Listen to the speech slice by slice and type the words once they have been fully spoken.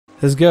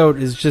This goat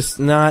is just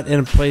not in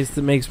a place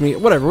that makes me...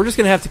 Whatever, we're just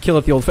going to have to kill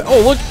it the old...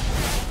 Oh, look!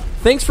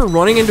 Thanks for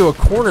running into a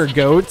corner,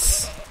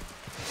 goats.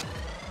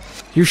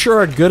 You sure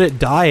are good at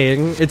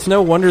dying. It's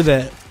no wonder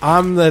that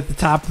I'm at the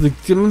top of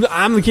the...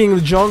 I'm the king of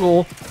the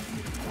jungle.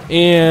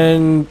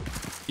 And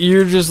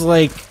you're just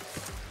like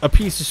a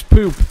piece of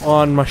poop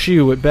on my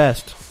shoe at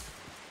best.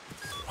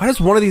 Why does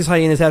one of these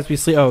hyenas have to be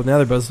sleeping? Oh, now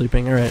they're both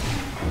sleeping. Alright.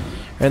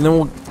 And then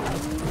we'll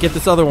get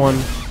this other one.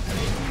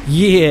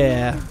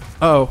 Yeah.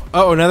 Oh,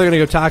 now they're gonna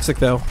go toxic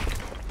though.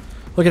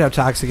 Look at how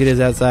toxic it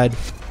is outside.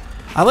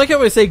 I like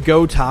how I say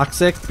go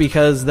toxic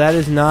because that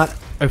is not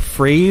a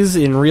phrase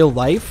in real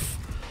life.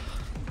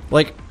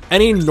 Like,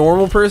 any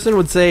normal person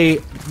would say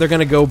they're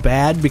gonna go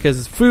bad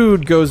because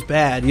food goes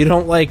bad. You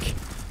don't like,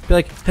 be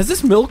like, has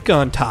this milk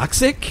gone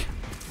toxic?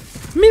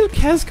 Milk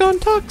has gone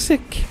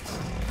toxic.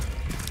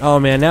 Oh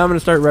man, now I'm gonna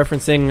start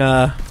referencing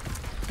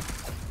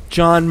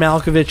John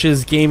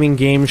Malkovich's gaming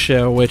game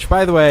show, which,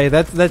 by the way,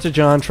 that's a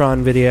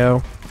JonTron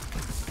video.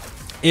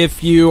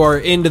 If you are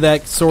into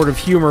that sort of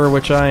humor,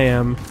 which I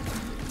am,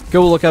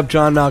 go look up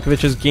John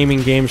Malkovich's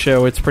gaming game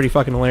show. It's pretty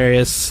fucking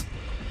hilarious.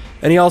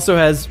 And he also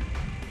has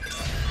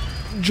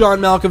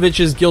John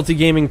Malkovich's Guilty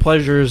Gaming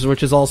Pleasures,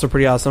 which is also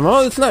pretty awesome.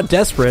 Oh, it's not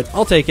desperate.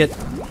 I'll take it.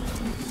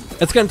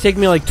 It's gonna take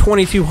me like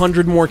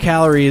 2,200 more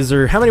calories,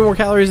 or how many more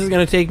calories is it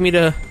gonna take me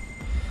to...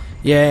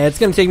 Yeah, it's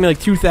gonna take me like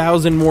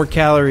 2,000 more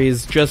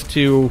calories just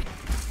to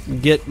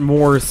get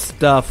more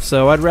stuff,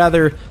 so I'd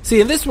rather... See,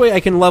 in this way I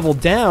can level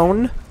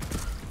down,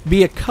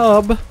 be a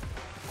cub,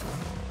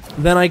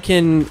 then I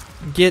can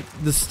get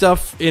the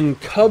stuff in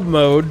cub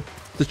mode,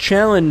 the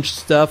challenge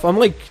stuff. I'm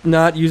like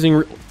not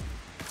using...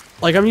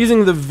 Like, I'm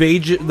using the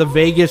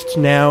vaguest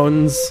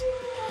nouns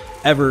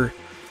ever.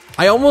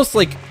 I almost,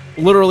 like,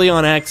 literally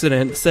on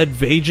accident said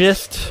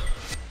vaguest.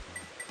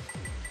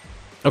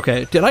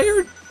 Okay, did I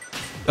hear...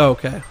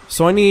 Okay,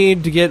 so I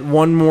need to get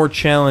one more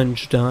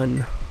challenge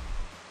done.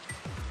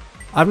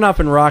 I've not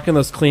been rocking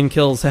those clean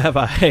kills, have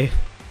I?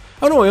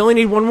 Oh no, I only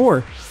need one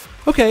more.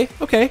 Okay.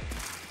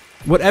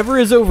 Whatever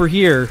is over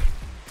here,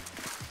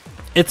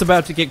 it's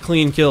about to get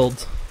clean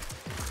killed.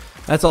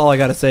 That's all I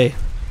gotta say.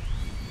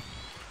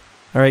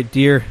 Alright,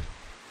 dear.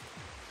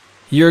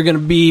 You're gonna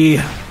be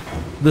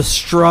the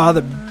straw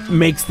that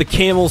makes the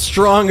camel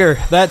stronger.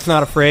 That's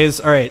not a phrase.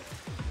 Alright.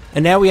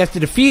 And now we have to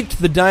defeat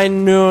the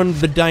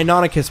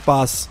Deinonychus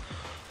boss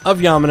of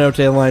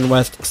Yamanote Line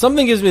West.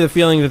 Something gives me the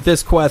feeling that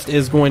this quest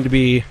is going to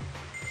be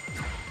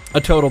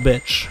a total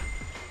bitch.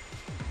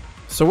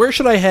 So where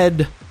should I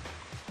head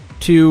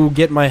to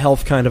get my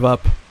health kind of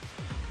up?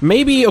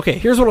 Maybe... Okay,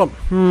 here's what I'll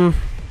do.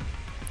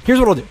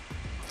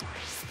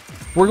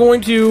 We're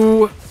going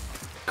to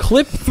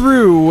clip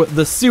through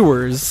the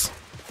sewers,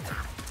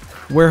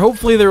 where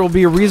hopefully there will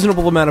be a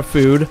reasonable amount of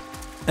food,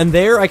 and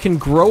there I can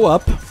grow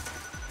up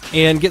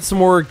and get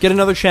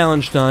another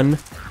challenge done,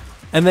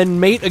 and then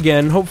mate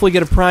again, hopefully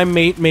get a prime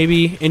mate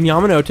maybe in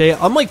Yamanote.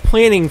 I'm like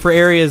planning for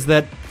areas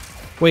that...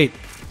 Wait.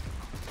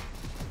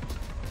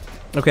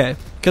 Okay,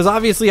 because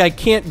obviously I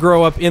can't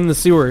grow up in the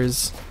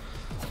sewers,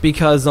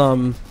 because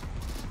I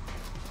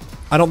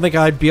don't think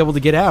I'd be able to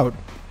get out,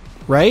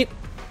 right?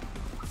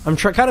 I'm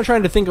kind of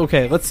trying to think,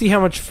 okay, let's see how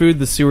much food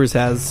the sewers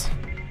has.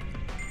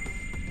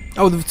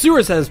 Oh, the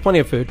sewers has plenty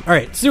of food.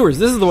 Alright, sewers,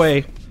 this is the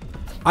way.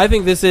 I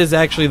think this is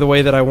actually the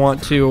way that I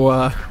want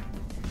to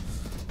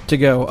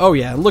go. Oh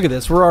yeah, look at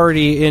this. We're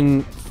already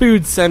in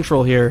Food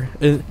Central here.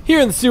 Here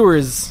in the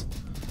sewers,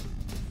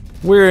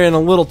 we're in a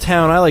little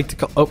town I like to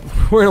call...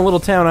 we're in a little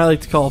town I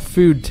like to call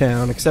Food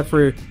Town, except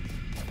for...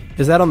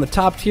 Is that on the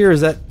top tier?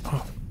 Is that...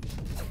 Oh,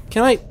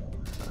 can I...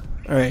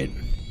 Alright.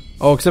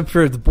 Oh, except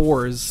for the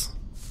boars.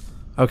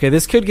 Okay,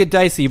 this could get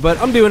dicey, but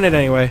I'm doing it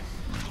anyway.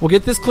 We'll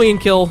get this clean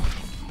kill.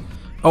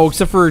 Oh,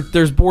 except for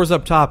there's boars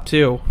up top,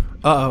 too.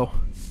 Uh-oh.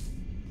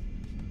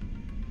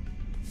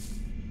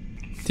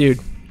 Dude.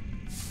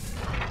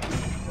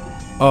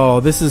 Oh,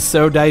 this is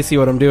so dicey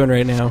what I'm doing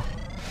right now.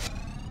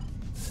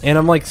 And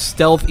I'm, like,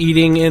 stealth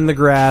eating in the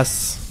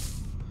grass.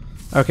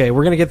 Okay,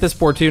 we're gonna get this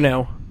boar, too,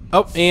 now.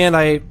 Oh, and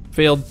I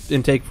failed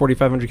intake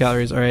 4,500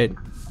 calories. Alright.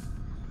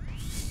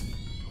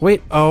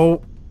 Wait,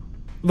 oh...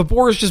 The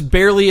boar is just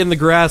barely in the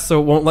grass, so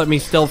it won't let me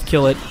stealth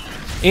kill it.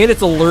 And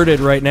it's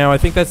alerted right now. I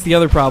think that's the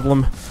other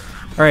problem.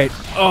 Alright.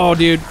 Oh,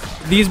 dude.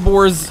 These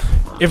boars,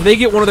 if they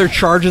get one of their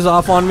charges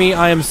off on me,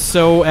 I am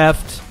so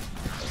effed.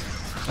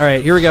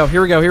 Alright, here we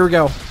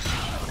go.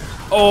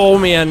 Oh,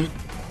 man.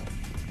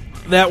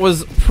 That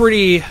was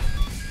pretty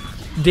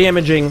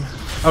damaging.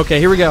 Okay,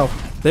 here we go.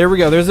 There we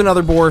go. There's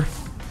another boar.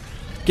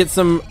 Get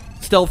some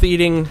stealth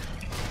eating.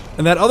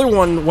 And that other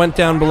one went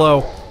down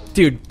below.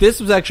 Dude, this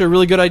was actually a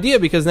really good idea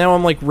because now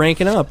I'm like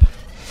ranking up.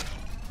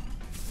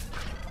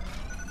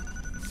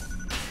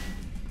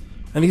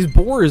 And these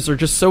boars are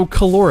just so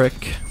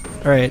caloric.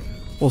 Alright,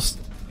 well...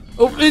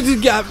 Oh,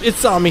 it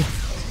saw me.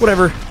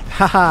 Whatever.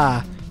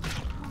 Haha.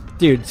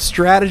 Dude,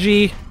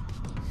 strategy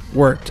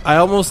worked. I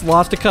almost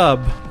lost a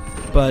cub,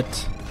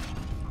 but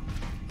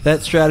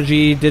that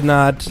strategy did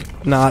not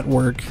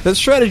work. That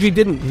strategy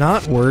didn't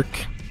not work,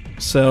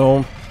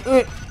 so...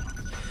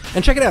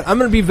 And check it out, I'm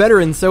gonna be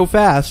veteran so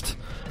fast.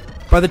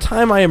 By the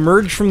time I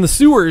emerge from the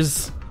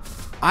sewers,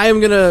 I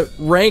am gonna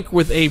rank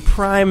with a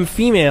prime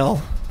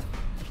female.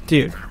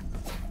 Dude,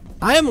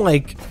 I am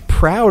like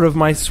proud of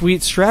my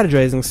sweet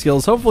strategizing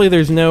skills. Hopefully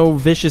there's no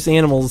vicious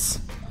animals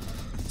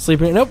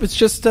sleeping. Nope, it's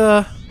just,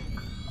 oh,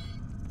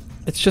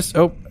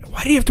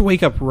 why do you have to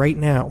wake up right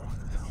now?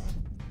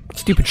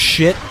 Stupid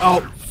shit.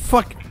 Oh,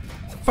 fuck.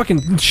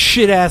 Fucking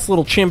shit-ass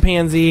little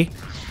chimpanzee.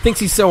 Thinks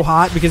he's so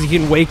hot because he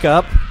can wake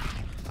up.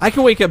 I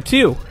can wake up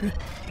too.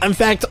 In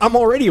fact, I'm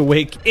already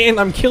awake and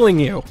I'm killing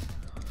you.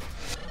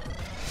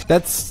 I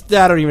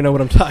don't even know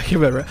what I'm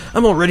talking about.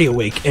 I'm already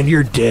awake and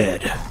you're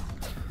dead.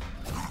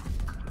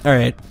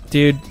 Alright,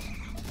 dude.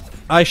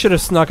 I should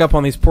have snuck up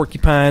on these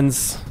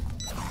porcupines.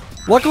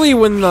 Luckily,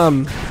 when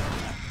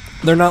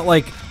they're not,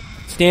 like,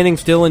 standing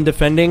still and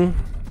defending,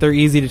 they're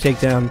easy to take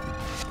down.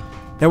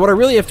 Now, what I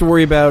really have to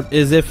worry about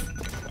is if,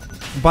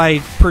 by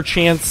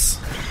perchance...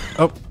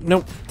 Oh,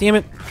 no, damn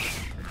it.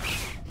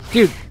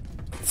 Dude,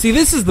 see,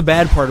 this is the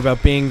bad part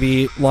about being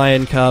the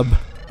lion cub.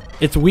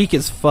 It's weak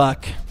as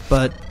fuck,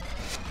 but...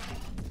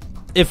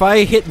 if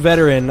I hit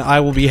veteran, I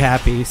will be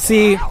happy.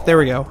 See, there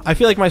we go. I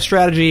feel like my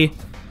strategy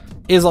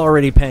is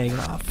already paying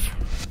off.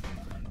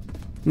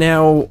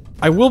 Now,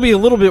 I will be a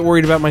little bit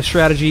worried about my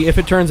strategy if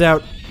it turns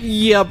out,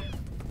 yep,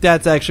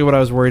 that's actually what I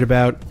was worried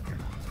about.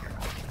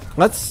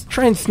 Let's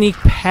try and sneak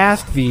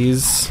past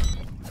these.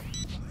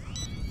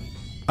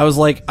 I was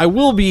like, I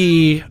will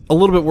be a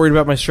little bit worried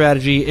about my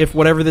strategy if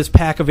whatever this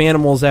pack of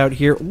animals out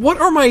here...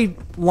 What are my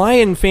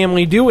lion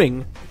family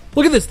doing?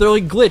 Look at this, they're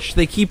like glitched.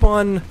 They keep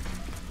on...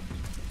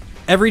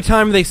 Every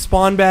time they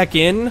spawn back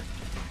in,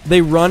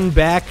 they run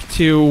back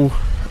to,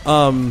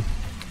 to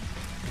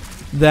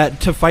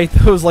fight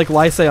those, like,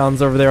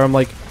 Lysaons over there. I'm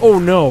like, oh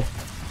no.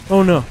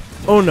 Oh no.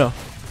 Oh no.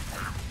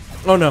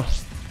 Oh no.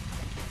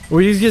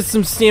 We just get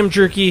some Sam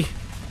jerky.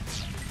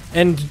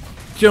 And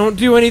don't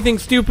do anything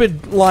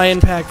stupid, Lion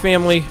Pack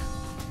family.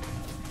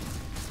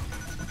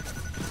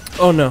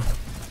 Oh no.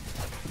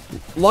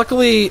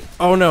 Luckily,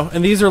 oh no,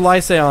 and these are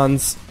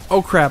Lysaons.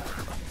 Oh crap.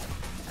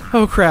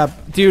 Oh crap.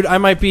 Dude, I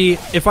might be...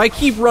 If I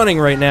keep running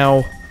right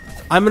now,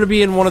 I'm gonna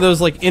be in one of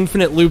those, like,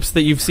 infinite loops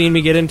that you've seen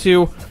me get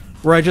into,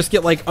 where I just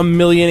get, like, a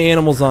million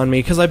animals on me.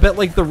 Because I bet,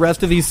 like, the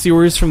rest of these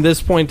sewers from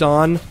this point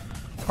on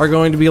are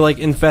going to be, like,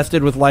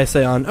 infested with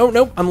Lysaon. Oh,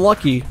 nope, I'm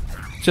lucky.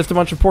 It's just a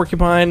bunch of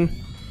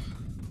porcupine.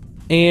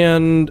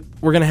 And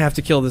we're gonna have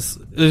to kill this.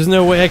 There's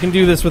no way I can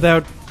do this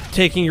without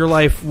taking your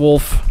life,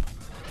 wolf.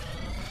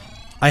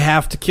 I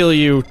have to kill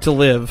you to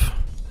live.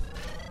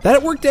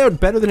 That worked out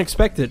better than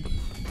expected.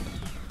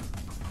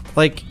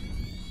 Like,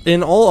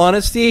 in all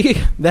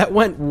honesty, that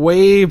went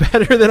way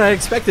better than I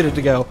expected it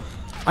to go.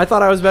 I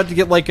thought I was about to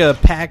get like a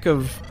pack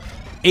of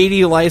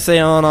 80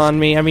 Lysaon on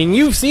me. I mean,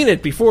 you've seen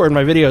it before in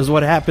my videos,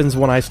 what happens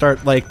when I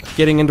start, like,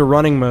 getting into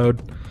running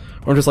mode.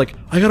 Or I'm just like,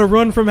 I gotta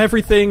run from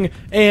everything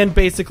and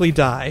basically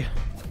die.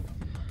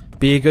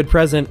 Be a good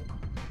present.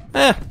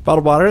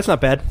 Bottled water, that's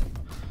not bad.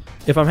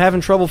 If I'm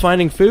having trouble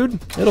finding food,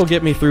 it'll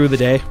get me through the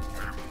day.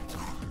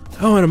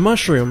 Oh, and a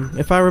mushroom.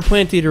 If I were a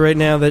plant eater right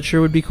now, that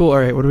sure would be cool.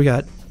 Alright, what do we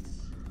got?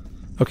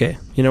 Okay,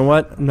 you know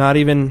what? Not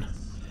even...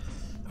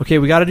 Okay,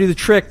 we gotta do the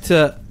trick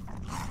to...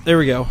 There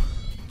we go.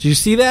 Did you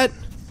see that?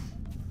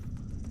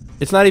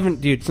 It's not even...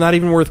 Dude, it's not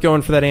even worth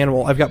going for that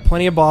animal. I've got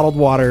plenty of bottled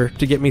water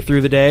to get me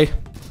through the day.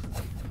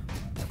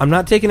 I'm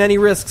not taking any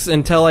risks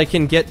until I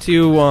can get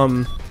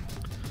to,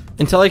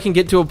 until I can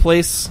get to a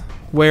place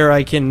where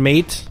I can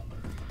mate.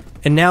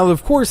 And now,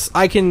 of course,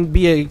 I can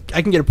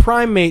get a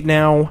prime mate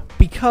now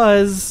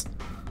because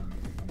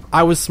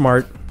I was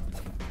smart.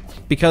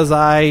 Because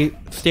I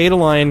stayed a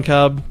lion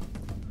cub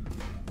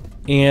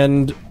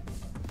and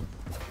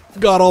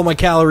got all my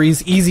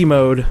calories easy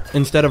mode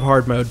instead of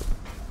hard mode.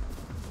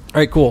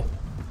 Alright, cool.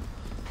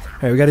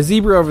 Alright, we got a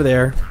zebra over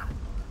there.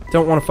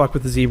 Don't want to fuck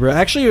with the zebra.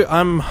 Actually,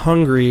 I'm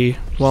hungry.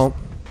 Well,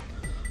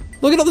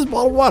 look at all this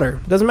bottled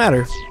water. Doesn't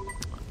matter.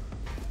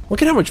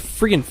 Look at how much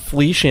freaking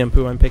flea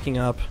shampoo I'm picking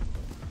up.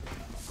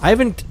 I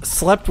haven't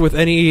slept with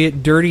any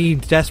dirty,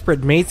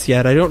 desperate mates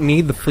yet. I don't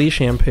need the flea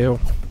shampoo.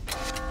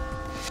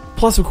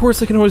 Plus, of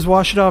course, I can always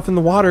wash it off in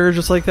the water,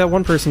 just like that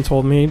one person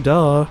told me.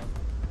 Duh.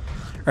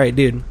 Alright,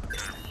 dude.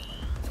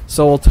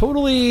 So I'll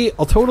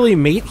totally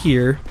mate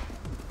here.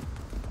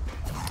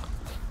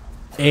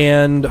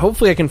 And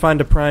hopefully I can find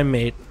a prime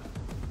mate.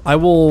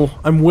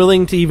 I'm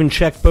willing to even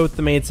check both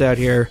the mates out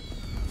here.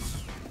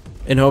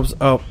 In hopes...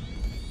 Oh.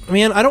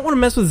 Man, I don't want to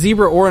mess with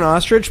zebra or an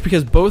ostrich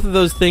because both of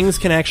those things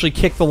can actually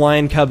kick the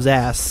lion cub's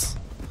ass.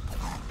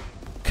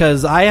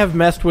 Because I have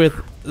messed with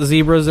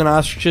zebras and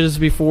ostriches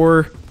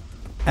before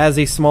as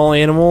a small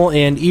animal,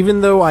 and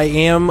even though I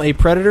am a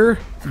predator,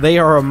 they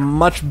are a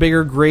much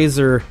bigger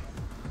grazer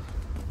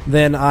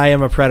than I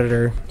am a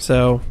predator.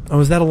 So, oh,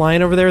 is that a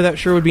lion over there? That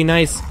sure would be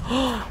nice.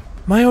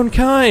 My own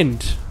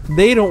kind!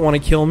 They don't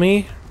want to kill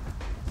me.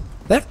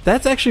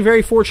 That's actually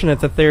very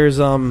fortunate that there's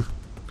a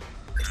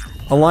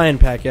lion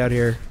pack out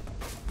here.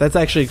 That's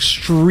actually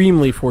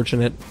extremely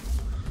fortunate.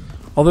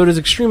 Although it is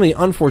extremely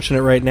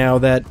unfortunate right now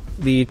that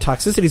the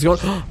toxicity is going...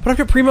 But I've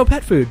got primo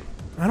pet food.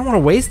 I don't want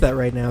to waste that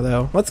right now,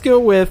 though. Let's go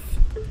with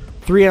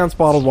 3-ounce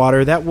bottled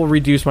water. That will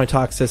reduce my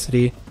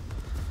toxicity.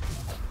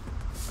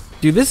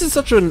 Dude, this is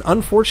such an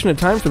unfortunate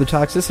time for the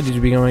toxicity to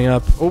be going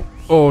up.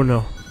 Oh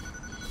no.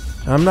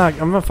 I'm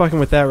not fucking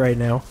with that right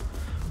now.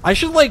 I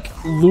should, like,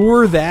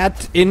 lure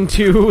that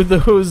into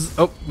those...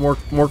 Oh, more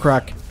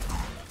croc.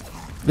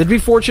 It'd be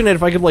fortunate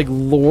if I could, like,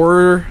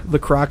 lure the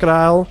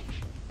crocodile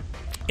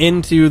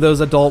into those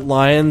adult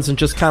lions and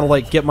just kind of,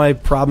 like, get my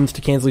problems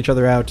to cancel each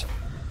other out.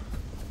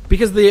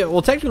 Because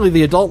technically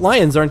the adult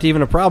lions aren't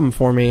even a problem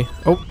for me.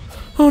 Oh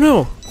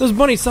no! Those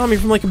bunnies saw me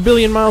from, like, 1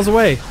 billion miles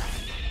away.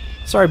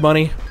 Sorry,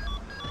 bunny.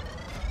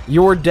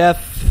 Your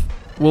death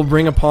will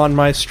bring upon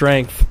my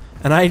strength.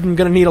 And I'm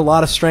gonna need a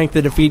lot of strength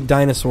to defeat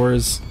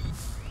dinosaurs.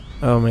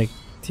 Oh my...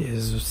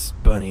 This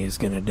bunny is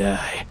gonna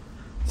die.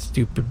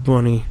 Stupid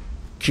bunny.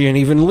 Can't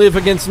even live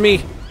against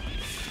me.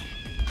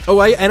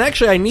 Oh, and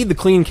actually I need the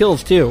clean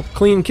kills too.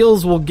 Clean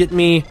kills will get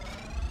me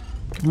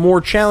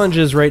more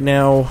challenges right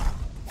now.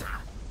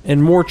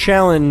 And more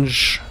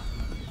challenge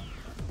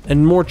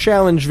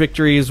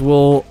victories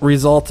will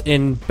result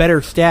in better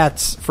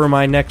stats for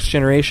my next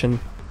generation.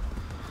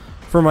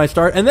 For my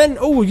start. And then,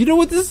 oh, you know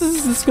what? This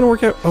is gonna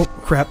work out. Oh,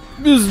 crap.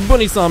 This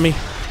bunny saw me.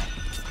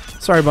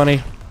 Sorry,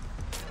 bunny.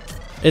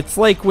 It's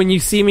like when you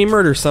see me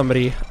murder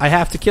somebody. I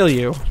have to kill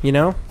you, you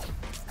know?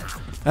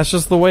 That's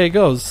just the way it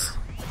goes.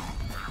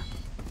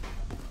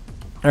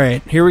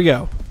 Alright, here we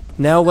go.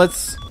 Now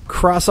let's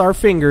cross our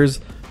fingers.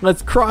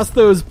 Let's cross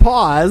those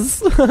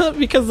paws,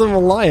 because I'm a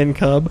lion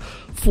cub,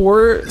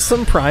 for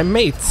some prime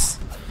mates.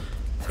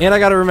 And I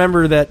gotta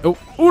remember that... Oh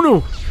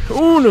no!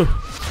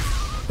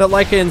 That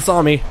Lycaon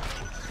saw me.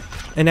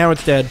 And now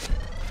it's dead.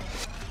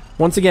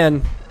 Once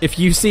again, if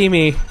you see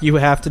me, you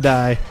have to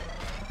die.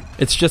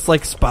 It's just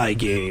like spy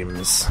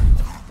games.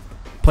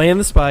 Playing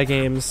the spy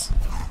games.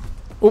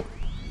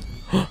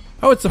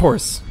 Oh, it's a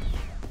horse.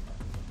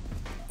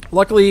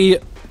 Luckily,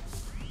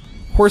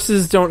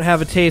 horses don't have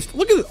a taste.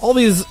 Look at all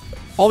these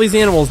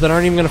animals that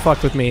aren't even gonna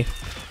fuck with me.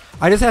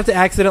 I just have to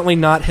accidentally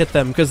not hit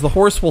them, because the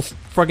horse will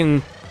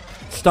fucking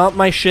stomp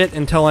my shit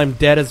until I'm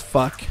dead as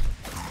fuck.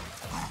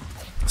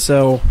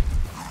 So,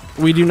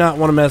 we do not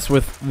want to mess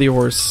with the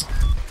horse.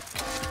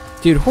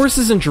 Dude,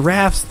 horses and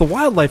giraffes, the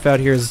wildlife out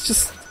here is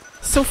just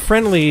so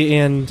friendly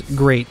and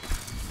great.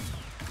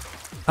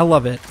 I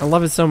love it. I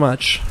love it so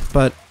much.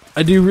 But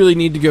I do really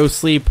need to go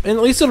sleep. And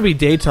at least it'll be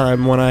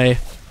daytime when I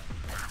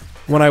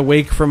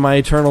wake from my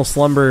eternal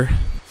slumber.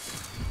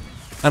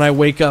 And I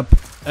wake up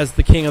as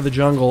the king of the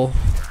jungle.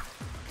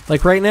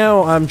 Like right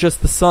now, I'm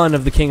just the son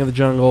of the king of the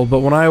jungle. But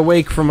when I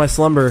awake from my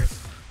slumber,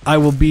 I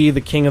will be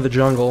the king of the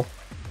jungle.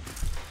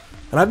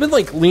 And I've been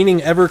like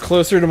leaning ever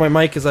closer to my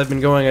mic as I've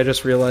been going, I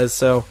just realized,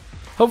 so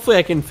hopefully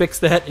I can fix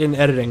that in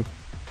editing.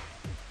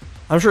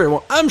 I'm sure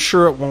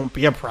it won't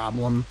be a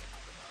problem.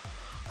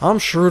 I'm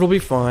sure it'll be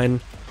fine.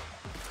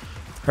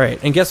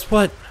 Alright, and guess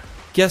what?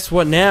 Guess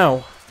what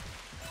now?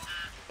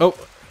 Oh,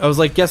 I was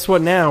like, guess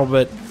what now,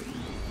 but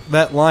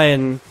that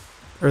lion,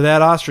 or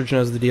that ostrich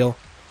knows the deal.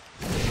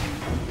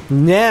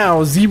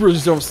 Now,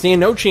 zebras don't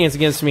stand no chance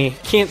against me.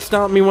 Can't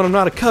stop me when I'm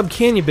not a cub,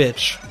 can you,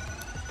 bitch?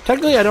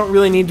 Technically, I don't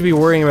really need to be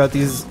worrying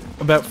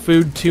about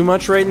food too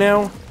much right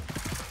now.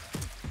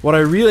 What I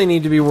really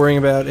need to be worrying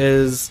about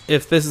is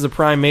if this is a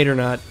prime mate or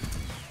not.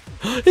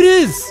 It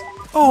is!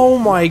 Oh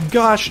my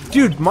gosh.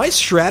 Dude, my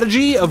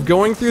strategy of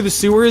going through the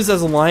sewers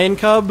as a lion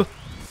cub,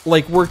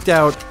 like, worked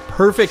out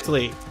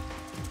perfectly.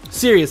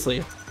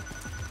 Seriously.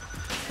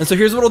 And so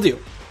here's what I'll do.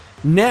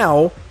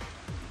 Now,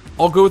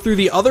 I'll go through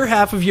the other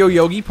half of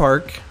Yoyogi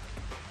Park,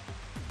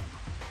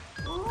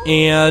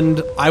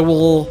 and I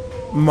will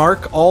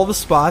mark all the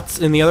spots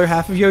in the other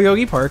half of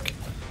Yoyogi Park.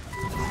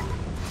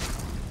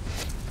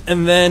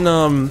 And then,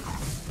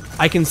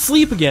 I can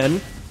sleep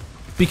again,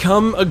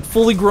 become a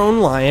fully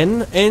grown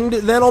lion, and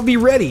then I'll be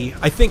ready.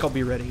 I think I'll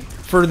be ready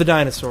for the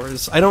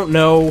dinosaurs. I don't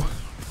know.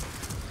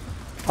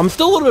 I'm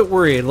still a little bit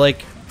worried.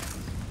 Like,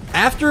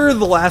 after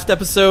the last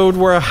episode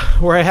where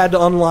I had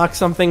to unlock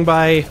something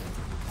by...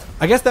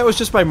 I guess that was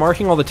just by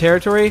marking all the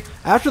territory.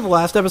 After the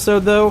last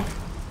episode, though,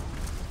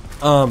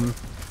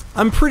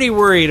 I'm pretty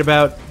worried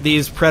about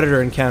these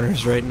predator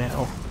encounters right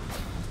now.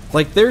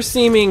 Like, they're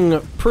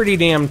seeming pretty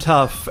damn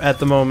tough at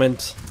the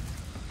moment.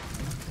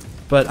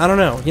 But, I don't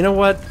know. You know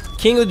what?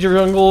 King of the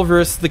Jungle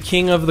versus the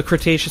King of the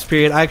Cretaceous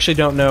period, I actually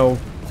don't know.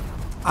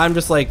 I'm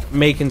just, like,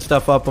 making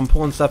stuff up. I'm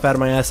pulling stuff out of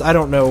my ass. I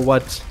don't know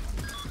what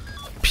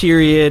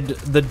period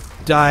the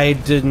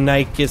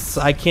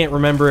Deinonychus... I can't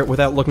remember it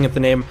without looking at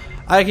the name.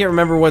 I can't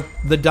remember what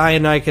the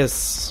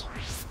Deinonychus...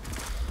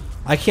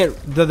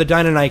 the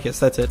Deinonychus,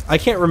 that's it. I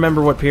can't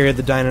remember what period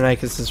the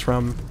Deinonychus is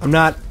from.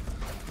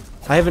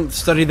 I haven't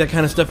studied that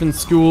kind of stuff in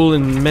school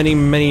in many,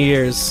 many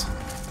years.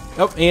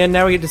 Oh, and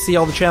now we get to see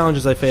all the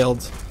challenges I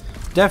failed.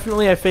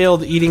 Definitely I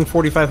failed eating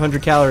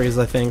 4,500 calories,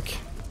 I think.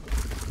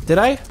 Did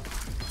I?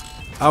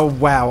 Oh,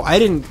 wow. I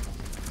didn't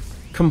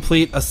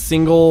complete a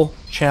single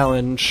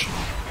challenge.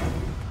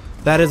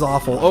 That is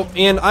awful. Oh,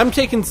 and I'm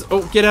taking...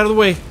 Oh, get out of the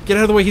way. Get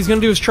out of the way. He's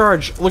gonna do his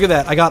charge. Look at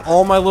that. I got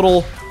all my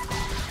little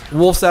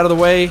wolves out of the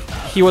way.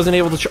 he wasn't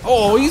able to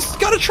oh, he's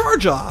got a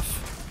charge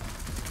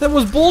off. That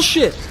was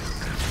bullshit.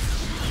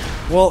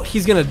 Well,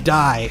 he's gonna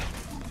die.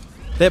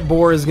 That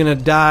boar is gonna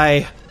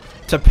die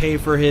to pay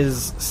for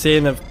his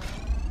sin of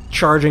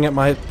charging at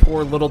my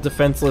poor little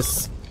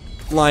defenseless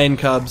lion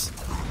cubs.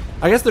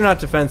 I guess they're not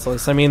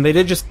defenseless. I mean, they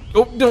did just...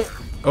 Oh, don't...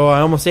 Oh,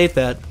 I almost ate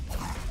that.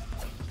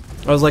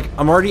 I was like,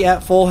 I'm already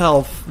at full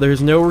health.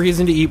 There's no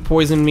reason to eat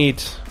poison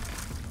meat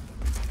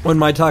when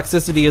my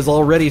toxicity is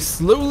already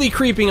slowly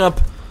creeping up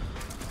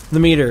the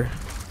meter.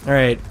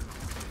 Alright.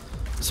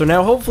 So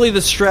now hopefully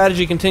the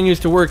strategy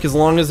continues to work as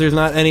long as there's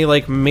not any,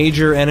 like,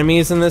 major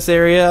enemies in this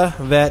area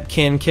that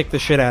can kick the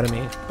shit out of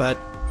me. But...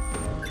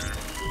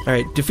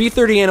 Alright, defeat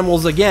 30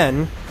 animals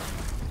again,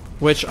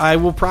 which I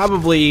will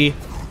probably...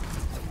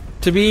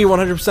 To be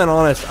 100%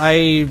 honest,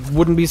 I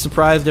wouldn't be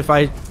surprised if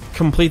I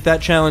complete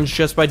that challenge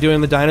just by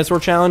doing the dinosaur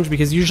challenge,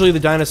 because usually the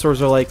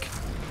dinosaurs are, like,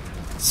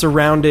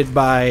 surrounded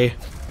by...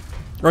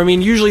 Or, I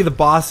mean, usually the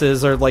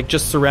bosses are, like,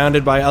 just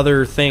surrounded by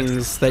other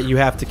things that you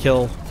have to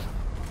kill.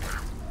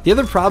 The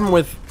other problem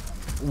with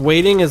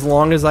waiting as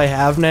long as I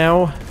have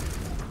now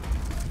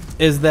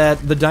is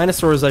that the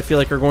dinosaurs, I feel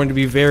like, are going to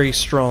be very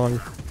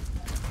strong.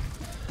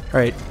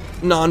 Alright,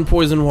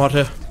 non-poison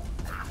water.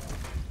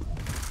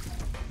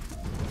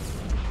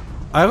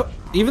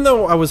 Even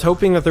though I was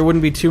hoping that there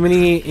wouldn't be too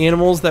many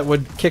animals that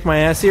would kick my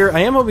ass here, I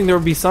am hoping there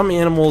would be some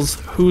animals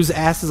whose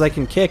asses I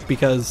can kick,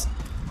 because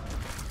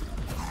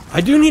I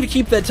do need to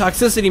keep that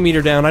toxicity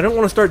meter down. I don't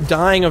want to start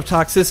dying of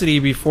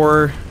toxicity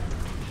before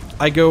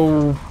I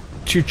go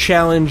to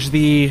challenge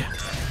the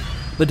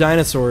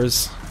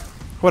dinosaurs.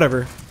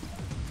 Whatever.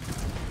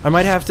 I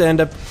might have to end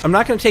up... I'm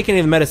not going to take any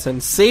of the medicine.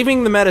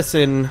 Saving the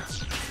medicine...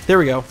 There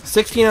we go.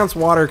 16-ounce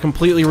water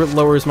completely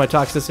lowers my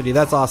toxicity.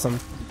 That's awesome.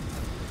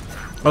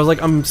 I was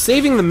like, I'm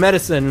saving the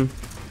medicine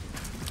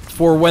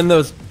for when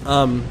those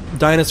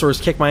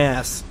dinosaurs kick my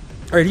ass.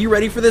 Alright, are you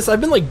ready for this?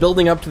 I've been, like,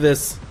 building up to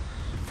this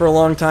for a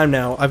long time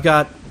now. I've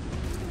got...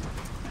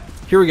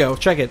 Here we go.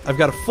 Check it. I've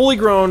got a fully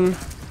grown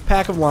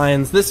pack of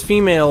lions. This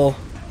female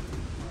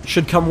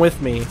should come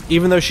with me.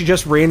 Even though she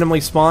just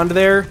randomly spawned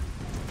there,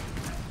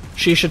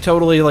 she should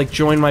totally, like,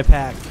 join my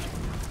pack.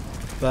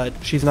 But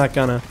she's not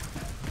gonna.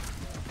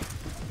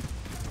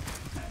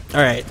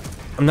 Alright.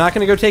 I'm not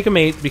gonna go take a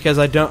mate because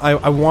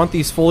I want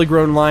these fully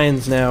grown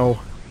lions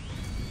now.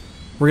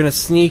 We're gonna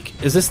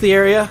sneak. Is this the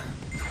area?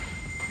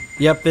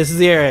 Yep, this is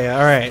the area.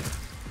 Alright.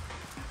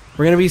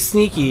 We're gonna be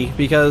sneaky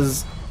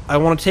because I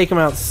want to take them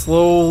out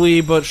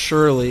slowly but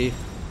surely.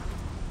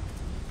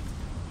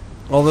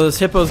 Although this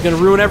hippo's gonna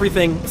ruin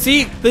everything.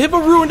 See? The hippo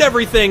ruined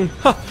everything!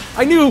 Huh,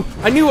 I knew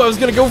I was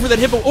gonna go for that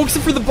hippo. Oh,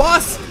 except for the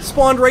boss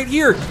spawned right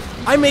here.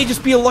 I may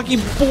just be a lucky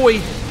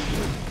boy.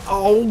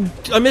 Oh,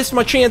 I missed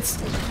my chance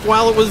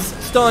while it was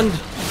stunned.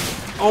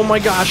 Oh my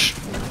gosh.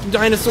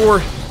 Dinosaur.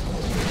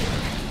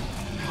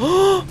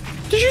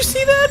 Did you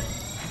see that?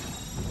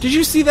 Did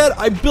you see that?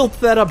 I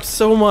built that up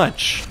so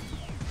much.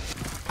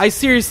 I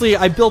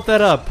built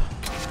that up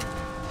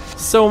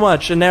so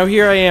much. And now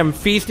here I am,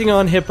 feasting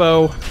on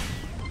hippo.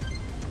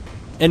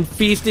 And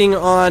feasting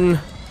on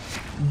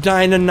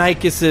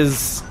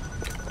Deinonychuses.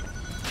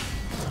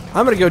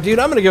 I'm gonna go, dude.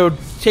 I'm gonna go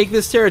take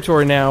this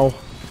territory now.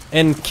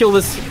 And kill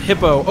this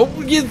hippo.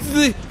 Oh, yeah,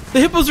 the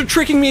hippos are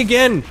tricking me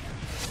again!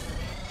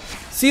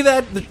 See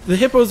that? The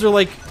hippos are,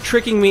 like,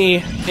 tricking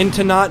me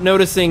into not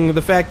noticing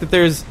the fact that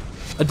there's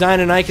a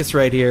Deinonychus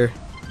right here.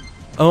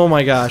 Oh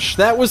my gosh.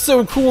 That was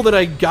so cool that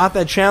I got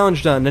that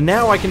challenge done. And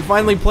now I can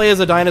finally play as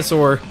a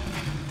dinosaur.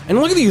 And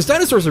look at these.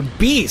 Dinosaurs are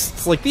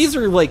beasts. Like, these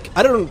are, like,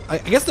 I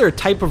guess they're a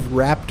type of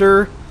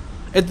raptor.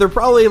 And they're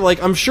probably,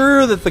 like, I'm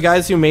sure that the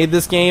guys who made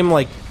this game,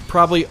 like,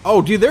 probably...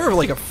 Oh, dude, they're,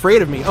 like,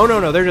 afraid of me. Oh,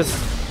 no, they're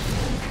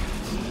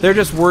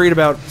just worried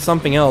about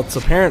something else,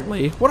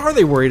 apparently. What are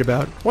they worried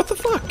about? What the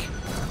fuck?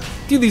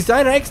 Dude, these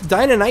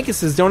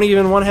Deinonychuses don't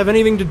even want to have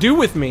anything to do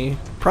with me.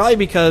 Probably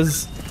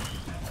because...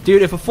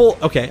 Dude, if a full...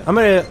 Okay, I'm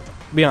gonna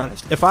be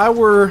honest. If I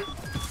were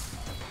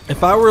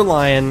a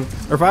lion,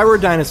 or if I were a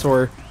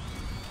dinosaur,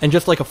 and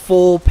just like a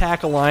full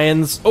pack of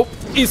lions... Oh,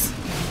 he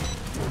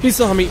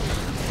saw me.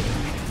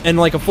 And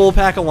like a full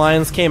pack of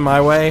lions came my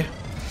way,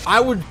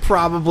 I would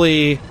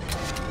probably...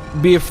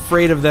 be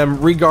afraid of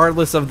them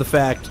regardless of the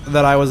fact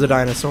that I was a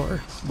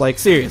dinosaur. Like,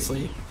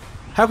 seriously.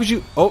 How could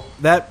you... Oh,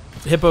 that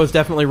hippo is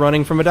definitely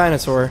running from a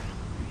dinosaur.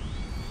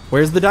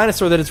 Where's the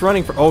dinosaur that it's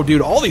running from? Oh,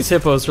 dude, all these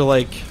hippos are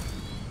like...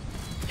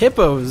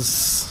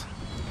 Hippos.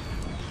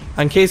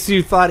 In case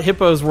you thought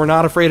hippos were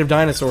not afraid of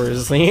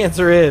dinosaurs, the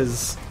answer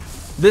is...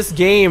 This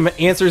game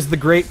answers the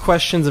great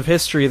questions of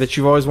history that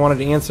you've always wanted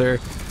to answer.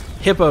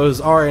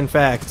 Hippos are, in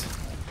fact,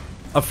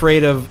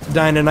 afraid of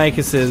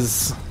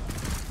Deinonychuses.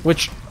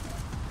 Which...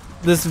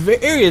 This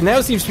area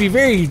now seems to be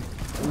very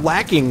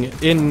lacking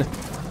in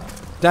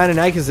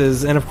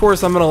Deinonychuses, and of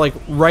course I'm gonna, like,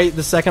 right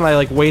the second I,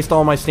 like, waste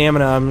all my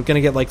stamina, I'm gonna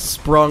get, like,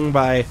 sprung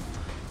by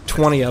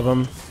 20 of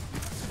them.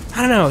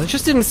 I don't know, it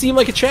just didn't seem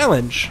like a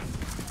challenge.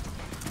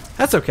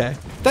 That's okay.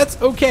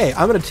 That's okay.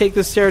 I'm gonna take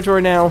this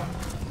territory now.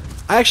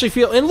 I actually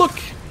feel... And look!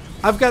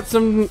 I've got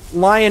some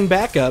lion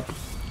backup.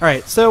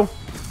 Alright, so...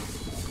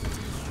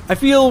 I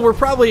feel we're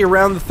probably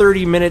around the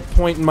 30-minute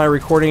point in my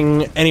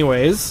recording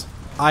anyways.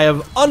 I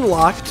have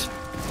unlocked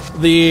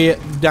the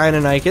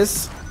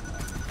Deinonychus.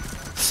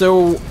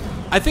 So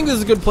I think this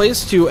is a good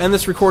place to end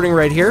this recording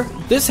right here.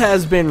 This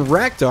has been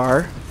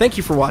Rakdar. Thank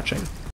you for watching.